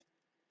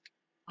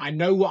I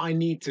know what I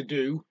need to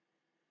do.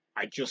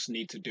 I just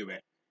need to do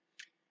it.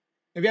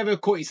 Have you ever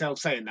caught yourself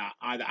saying that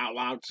either out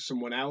loud to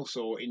someone else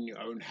or in your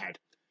own head?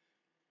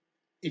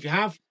 If you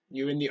have,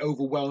 you're in the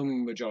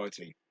overwhelming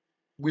majority.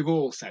 We've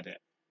all said it.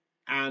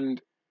 And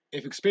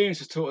if experience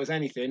has taught us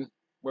anything,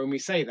 when we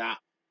say that,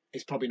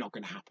 it's probably not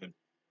going to happen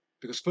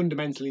because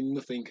fundamentally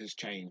nothing has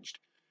changed.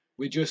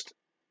 We're just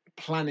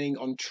planning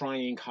on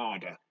trying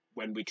harder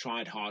when we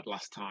tried hard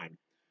last time.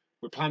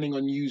 We're planning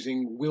on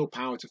using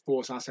willpower to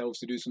force ourselves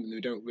to do something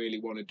we don't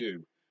really want to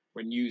do.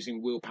 When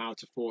using willpower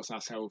to force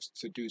ourselves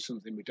to do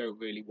something we don't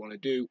really want to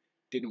do,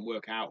 didn't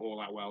work out all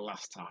that well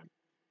last time.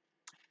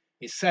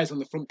 It says on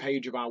the front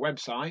page of our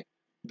website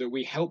that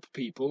we help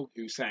people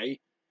who say,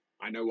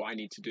 I know what I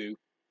need to do,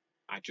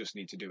 I just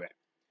need to do it.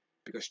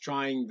 Because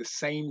trying the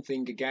same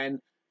thing again,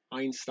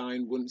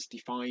 Einstein once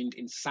defined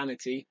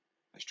insanity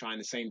as trying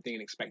the same thing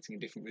and expecting a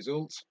different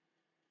result.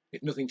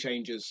 If nothing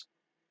changes,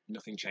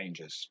 nothing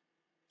changes.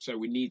 So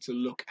we need to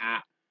look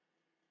at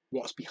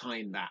what's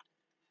behind that.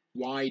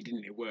 Why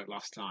didn't it work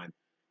last time?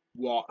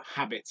 What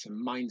habits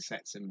and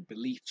mindsets and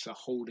beliefs are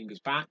holding us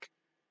back?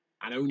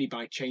 And only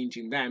by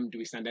changing them do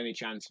we stand any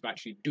chance of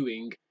actually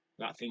doing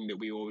that thing that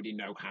we already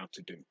know how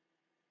to do.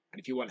 And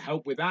if you want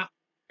help with that,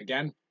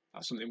 again,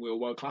 that's something we're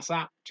world class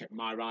at. Check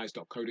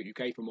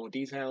myrise.co.uk for more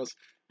details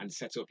and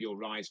set up your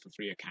Rise for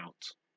free account.